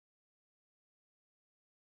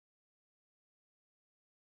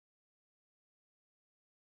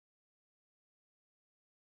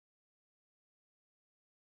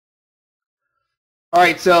All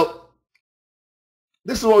right, so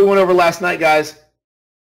this is what we went over last night, guys,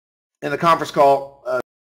 in the conference call.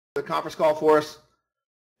 The conference call for us.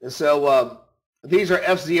 And so these are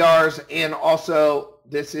FZRs, and also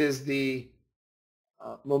this is the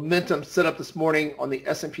momentum set up this morning on the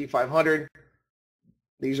S&P 500.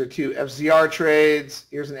 These are two FZR trades.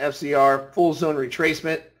 Here's an FZR full zone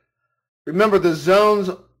retracement. Remember, the zones,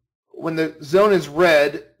 when the zone is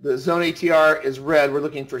red, the zone ATR is red, we're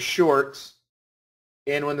looking for shorts.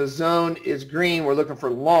 And when the zone is green, we're looking for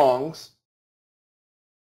longs.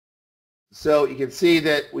 So you can see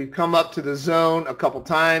that we've come up to the zone a couple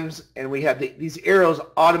times, and we have these arrows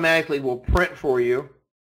automatically will print for you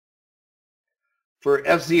for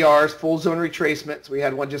FZRs, full zone retracements. We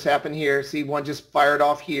had one just happen here. See, one just fired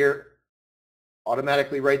off here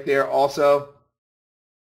automatically right there also.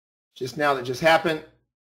 Just now that just happened.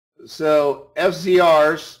 So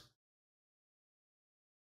FZRs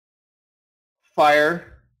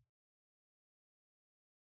fire,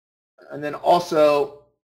 and then also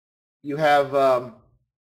you have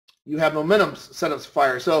momentum setups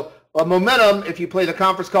fire. So momentum, if you play the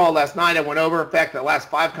conference call last night, I went over. In fact, the last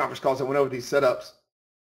 5 conference calls, I went over these setups.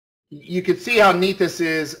 You can see how neat this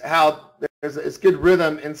is, how it's good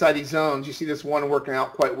rhythm inside these zones. You see this one working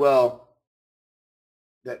out quite well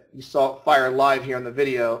that you saw fire live here on the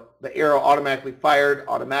video. The arrow automatically fired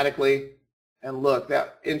automatically. And look,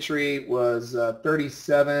 that entry was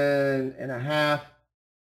 37.5,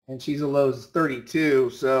 and she's a low is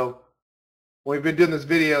 32. So when we've been doing this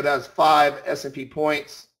video, that was 5 S&P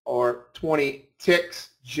points or 20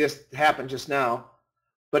 ticks just happened just now.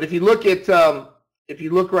 But if you look at if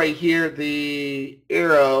you look right here, the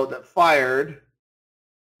arrow that fired,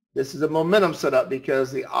 this is a momentum setup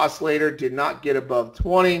because the oscillator did not get above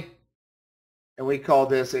 20, and we call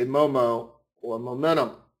this a MOMO or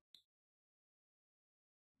momentum.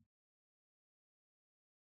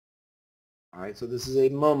 All right, so this is a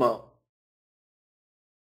MOMO.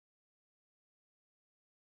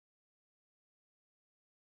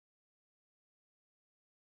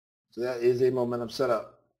 So that is a momentum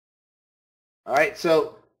setup. All right,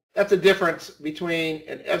 so that's the difference between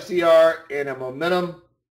an FZR and a momentum.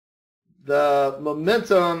 The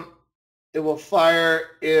momentum, it will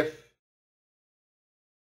fire if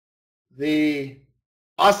the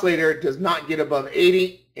oscillator does not get above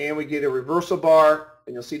 80 and we get a reversal bar,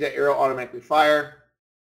 and you'll see that arrow automatically fire.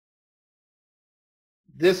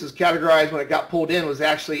 This is categorized when it got pulled in was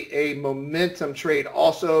actually a momentum trade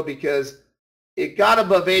also because it got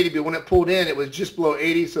above 80, but when it pulled in, it was just below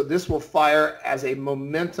 80. So this will fire as a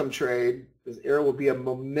momentum trade. This arrow will be a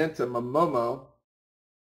momentum, a MOMO,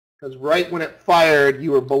 because right when it fired,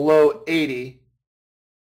 you were below 80.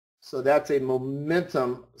 So that's a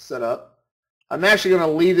momentum setup. I'm actually going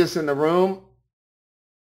to leave this in the room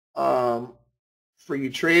for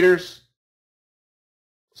you traders,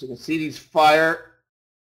 so you can see these fire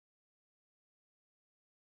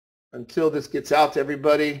until this gets out to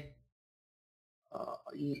everybody.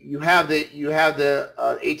 You have the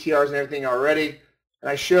ATRs and everything already, and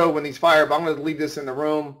I show when these fire, but I'm going to leave this in the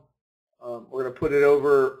room. We're going to put it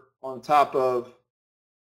over on top of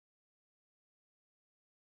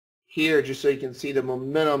here just so you can see the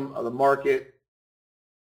momentum of the market.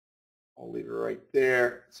 I'll leave it right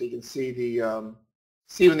there so you can see the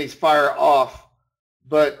see when these fire off.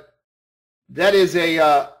 But that is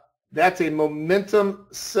that's a momentum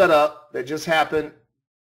setup that just happened.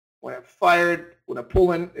 When it fired, when it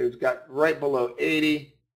pulled in, it got right below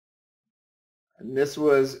 80. And this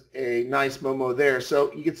was a nice MOMO there.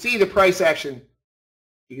 So you can see the price action.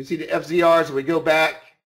 You can see the FZRs. If we go back,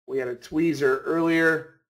 we had a tweezer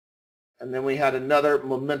earlier, and then we had another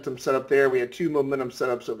momentum setup there. We had 2 momentum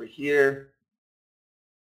setups over here.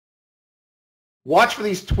 Watch for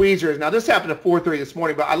these tweezers. Now this happened at 4:30 this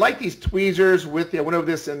morning, but I like these tweezers with, I went over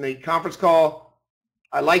this in the conference call.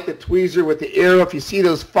 I like the tweezer with the arrow. If you see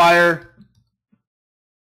those fire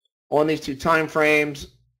on these 2 time frames,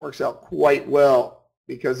 works out quite well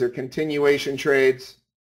because they're continuation trades,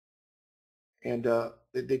 and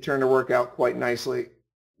they turn to work out quite nicely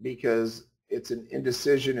because it's an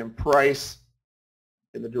indecision in price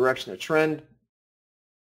in the direction of trend.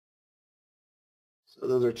 So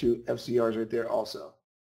those are 2 FZRs right there also.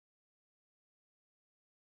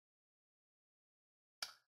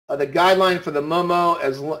 The guideline for the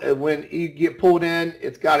MOMO, when you get pulled in,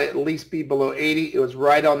 it's got to at least be below 80. It was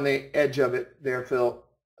right on the edge of it there, Phil.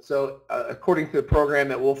 So according to the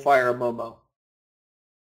program, it will fire a MOMO.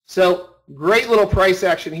 So great little price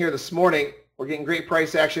action here this morning. We're getting great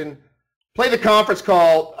price action. Play the conference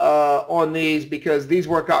call on these because these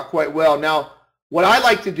work out quite well. Now, what I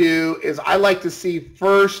like to do is I like to see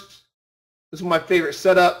first This is one of my favorite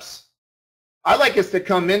setups. I like us to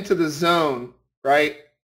come into the zone, right?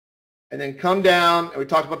 And then come down, and we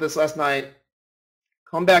talked about this last night,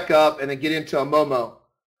 come back up, and then get into a MOMO.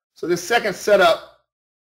 So this second setup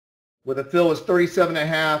where the fill was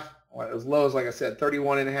 37.5, or as low as, like I said,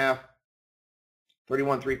 31.5,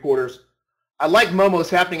 31.75. I like MOMOs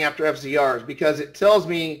happening after FZRs because it tells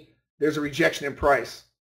me there's a rejection in price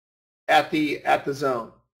at the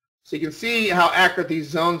zone. So you can see how accurate these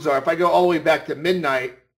zones are. If I go all the way back to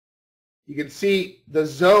midnight, you can see the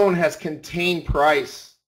zone has contained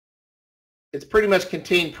price. It's pretty much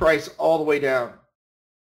contained price all the way down.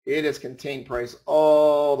 It has contained price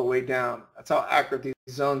all the way down. That's how accurate these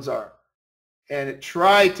zones are. And it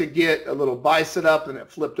tried to get a little buy set up and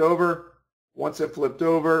it flipped over. Once it flipped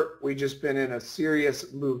over, we just been in a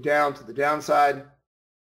serious move down to the downside.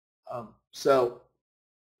 So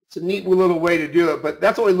it's a neat little way to do it, but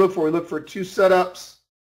that's what we look for. We look for two setups.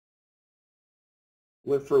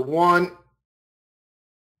 Look for one,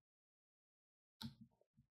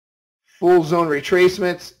 full zone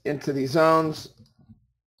retracements into these zones.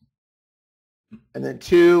 And then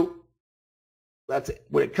two, that's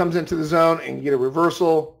when it comes into the zone and you get a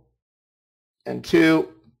reversal. And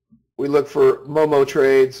two, we look for MOMO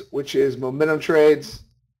trades, which is momentum trades.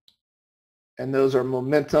 And those are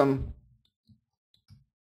momentum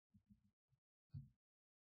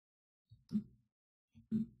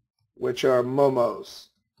which are MOMOs.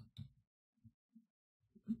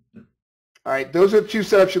 All right, those are the two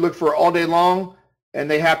setups you look for all day long, and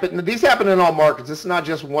they happen. These happen in all markets. This is not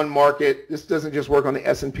just one market. This doesn't just work on the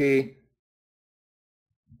S&P.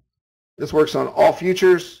 This works on all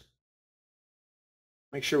futures.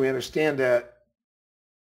 Make sure we understand that.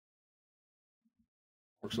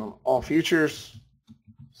 Works on all futures,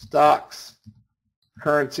 stocks,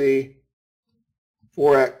 currency,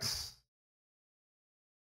 Forex,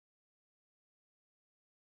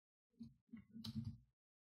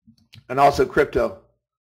 and also crypto.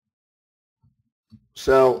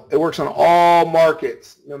 So it works on all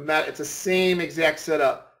markets. No matter, it's the same exact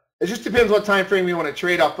setup. It just depends what time frame you want to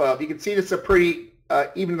trade off of. You can see this is a pretty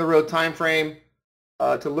even the road time frame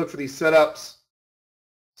to look for these setups.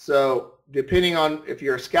 So depending on if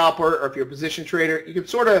you're a scalper or if you're a position trader, you can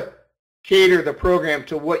sort of cater the program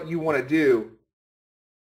to what you want to do.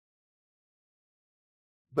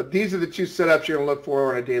 But these are the two setups you're going to look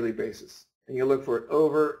for on a daily basis. And you look for it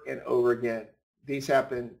over and over again. These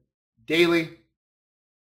happen daily.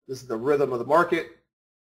 This is the rhythm of the market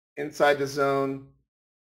inside the zone.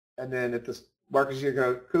 And then if the market is going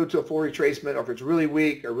to go to a full retracement, or if it's really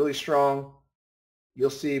weak or really strong, you'll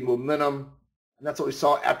see momentum. And that's what we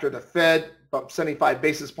saw after the Fed bumped 75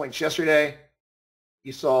 basis points yesterday.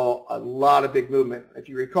 You saw a lot of big movement. If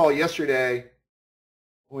you recall yesterday,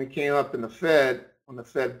 when we came up in the Fed, when the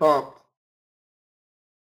Fed bumped,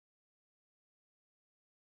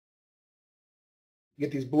 you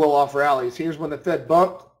get these blow-off rallies. Here's when the Fed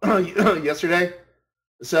bumped yesterday.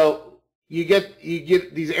 So you get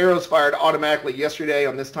these arrows fired automatically yesterday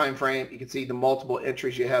on this time frame. You can see the multiple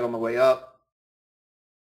entries you had on the way up.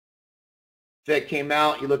 Fed came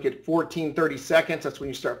out. You look at 14:30 seconds. That's when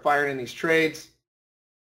you start firing in these trades.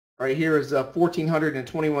 Right here is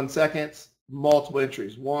 1,421 seconds. Multiple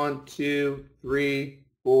entries. 1, 2, 3,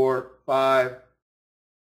 4, 5.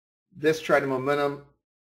 This tried momentum.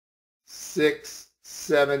 6,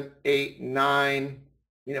 7, 8, 9.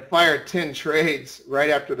 I mean, it fired 10 trades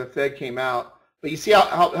right after the Fed came out. But you see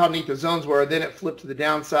how neat the zones were. Then it flipped to the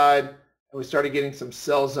downside, and we started getting some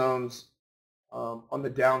sell zones on the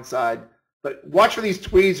downside. But watch for these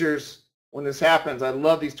tweezers when this happens. I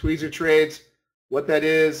love these tweezer trades. What that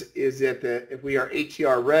is that if we are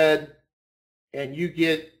ATR red and you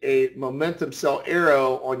get a momentum sell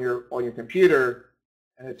arrow on your computer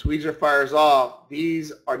and the tweezer fires off,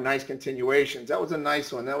 these are nice continuations. That was a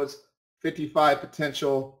nice one. That was 55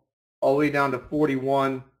 potential all the way down to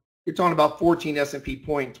 41. You're talking about 14 S&P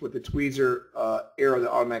points with the tweezer arrow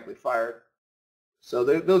that automatically fired. So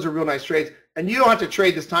those are real nice trades. And you don't have to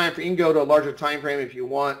trade this time frame. You can go to a larger time frame if you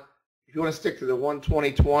want. If you want to stick to the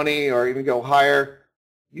 120-20 or even go higher,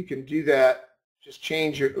 you can do that. Just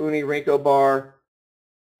change your Uni Renko bar,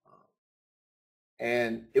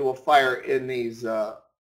 and it will fire in these.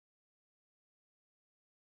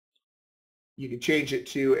 You can change it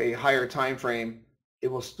to a higher time frame. It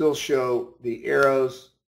will still show the arrows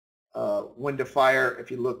when to fire.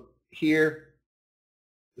 If you look here,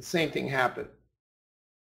 the same thing happened.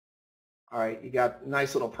 All right, you got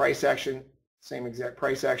nice little price action, same exact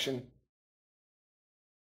price action.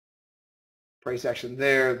 Price action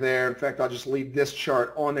there, there. In fact, I'll just leave this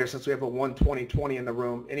chart on there since we have a 120-20 in the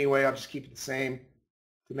room. Anyway, I'll just keep it the same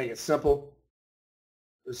to make it simple.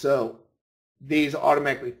 So these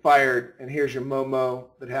automatically fired, and here's your MOMO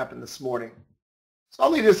that happened this morning. So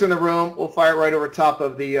I'll leave this in the room. We'll fire it right over top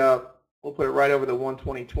of the, we'll put it right over the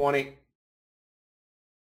 120.20.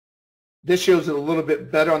 This shows it a little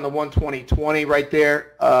bit better on the 120.20 right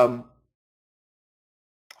there.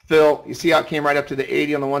 Phil, you see how it came right up to the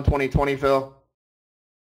 80 on the 120.20, Phil?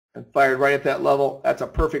 And fired right at that level. That's a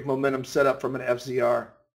perfect momentum setup from an FZR.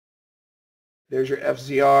 There's your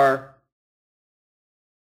FZR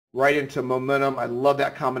right into momentum. I love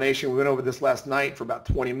that combination. We went over this last night for about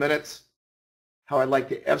 20 minutes. How I like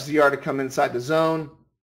the FZR to come inside the zone,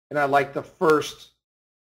 and I like the first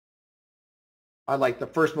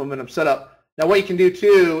momentum setup. Now what you can do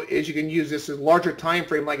too is you can use this as a larger time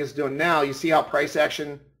frame like it's doing now. You see how price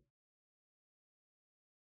action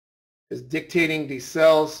is dictating these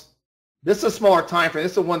sells. This is a smaller time frame.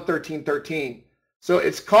 This is a 113.13. So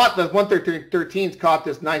it's caught, the 113.13's caught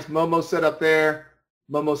this nice MOMO setup there,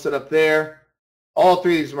 MOMO setup there. All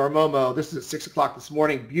three of these are MOMO. This is at 6 o'clock this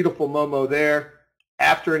morning. Beautiful MOMO there.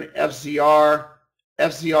 After an FZR,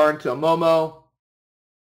 FZR into a MOMO,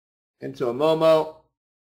 into a MOMO,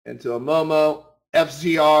 into a MOMO,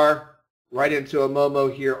 FZR, right into a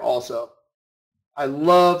MOMO here also. I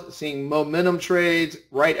love seeing momentum trades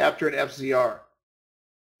right after an FZR.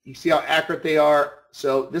 You see how accurate they are.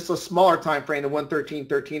 So this is a smaller time frame than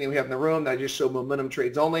 113.13 that we have in the room that I just show momentum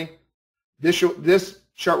trades only. This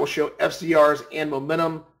chart will show FZRs and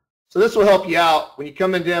momentum. So this will help you out. When you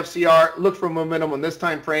come into FZR, look for momentum on this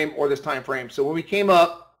time frame or this time frame. So when we came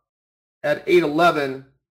up at 811,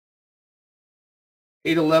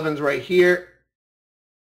 811's right here.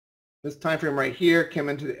 This time frame right here came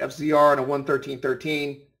into the FZR on a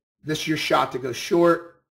 113.13. This is your shot to go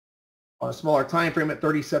short on a smaller time frame at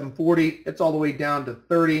 37.40. It's all the way down to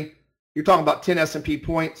 30. You're talking about 10 S&P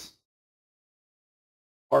points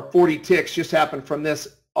or 40 ticks just happened from this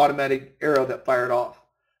automatic arrow that fired off.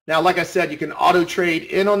 Now, like I said, you can auto trade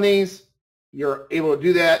in on these. You're able to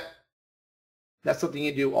do that. That's something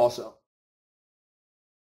you do also.